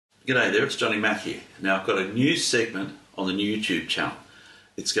G'day there, it's Johnny Mac here. Now I've got a new segment on the new YouTube channel.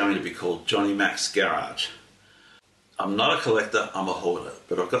 It's going to be called Johnny Mac's Garage. I'm not a collector, I'm a hoarder,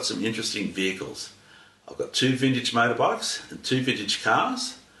 but I've got some interesting vehicles. I've got 2 vintage motorbikes and 2 vintage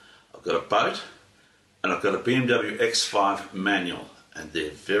cars. I've got a boat and I've got a BMW X5 Manual, and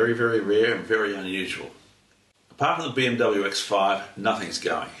they're very, very rare and very unusual. Apart from the BMW X5, nothing's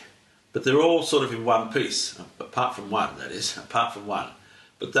going. But they're all sort of in one piece, apart from one, that is, apart from one.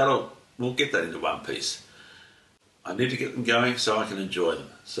 But we'll get that into one piece. I need to get them going so I can enjoy them.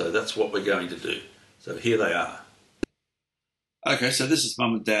 So that's what we're going to do. So here they are. Okay, so this is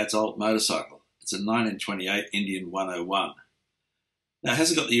Mum and Dad's old motorcycle. It's a 1928 Indian 101. Now it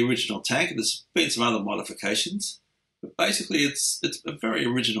hasn't got the original tank, and there's been some other modifications, but basically it's a very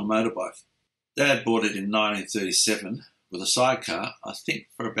original motorbike. Dad bought it in 1937 with a sidecar, I think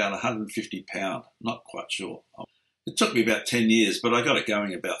for about £150, not quite sure. It took me about 10 years, but I got it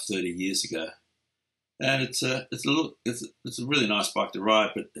going about 30 years ago. And it's a really nice bike to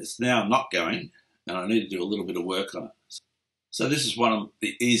ride, but it's now not going, and I need to do a little bit of work on it. So this is one of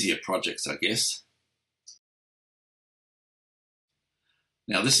the easier projects, I guess.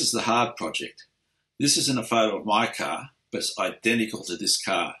 Now this is the hard project. This isn't a photo of my car, but it's identical to this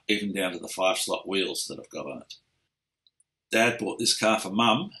car, even down to the 5-slot wheels that I've got on it. Dad bought this car for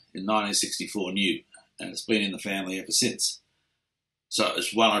Mum in 1964 new, and it's been in the family ever since. So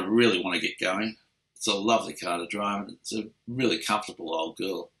it's one I really want to get going. It's a lovely car to drive, and it's a really comfortable old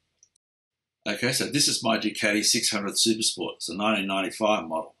girl. Okay, so this is my Ducati 600 Supersport. It's a 1995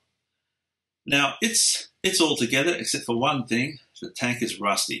 model. Now, it's all together except for one thing. The tank is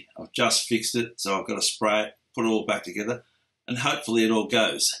rusty. I've just fixed it, so I've got to spray it, put it all back together, and hopefully it all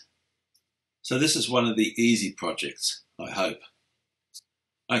goes. So this is one of the easy projects, I hope.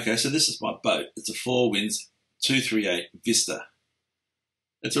 Okay, so this is my boat. It's a 4 Winds 238 Vista.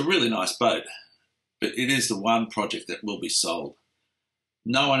 It's a really nice boat, but it is the one project that will be sold.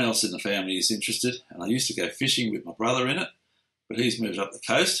 No one else in the family is interested, and I used to go fishing with my brother in it, but he's moved up the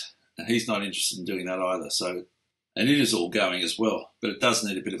coast, and he's not interested in doing that either. And it is all going as well, but it does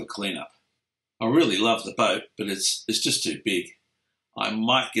need a bit of a clean-up. I really love the boat, but it's just too big. I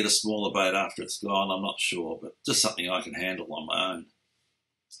might get a smaller boat after it's gone, I'm not sure, but just something I can handle on my own.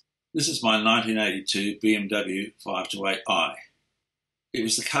 This is my 1982 BMW 528i. It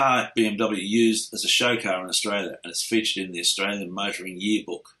was the car BMW used as a show car in Australia, and it's featured in the Australian Motoring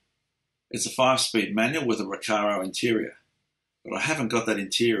Yearbook. It's a 5-speed manual with a Recaro interior, but I haven't got that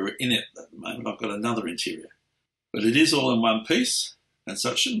interior in it at the moment. I've got another interior. But it is all in one piece, and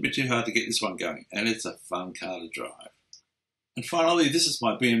so it shouldn't be too hard to get this one going, and it's a fun car to drive. And finally, this is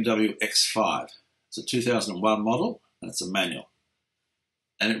my BMW X5. It's a 2001 model, and it's a manual.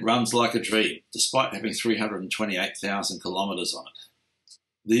 And it runs like a dream, despite having 328,000 kilometres on it.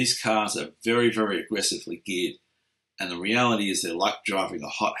 These cars are very, very aggressively geared, and the reality is they're like driving a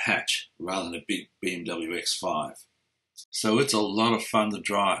hot hatch rather than a big BMW X5. So it's a lot of fun to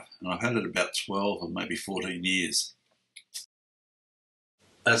drive, and I've had it about 12 or maybe 14 years.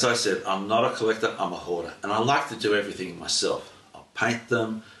 As I said, I'm not a collector, I'm a hoarder, and I like to do everything myself. I'll paint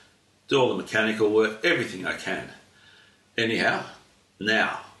them, do all the mechanical work, everything I can. Anyhow,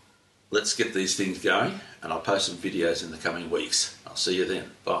 now, let's get these things going, and I'll post some videos in the coming weeks. I'll see you then.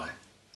 Bye.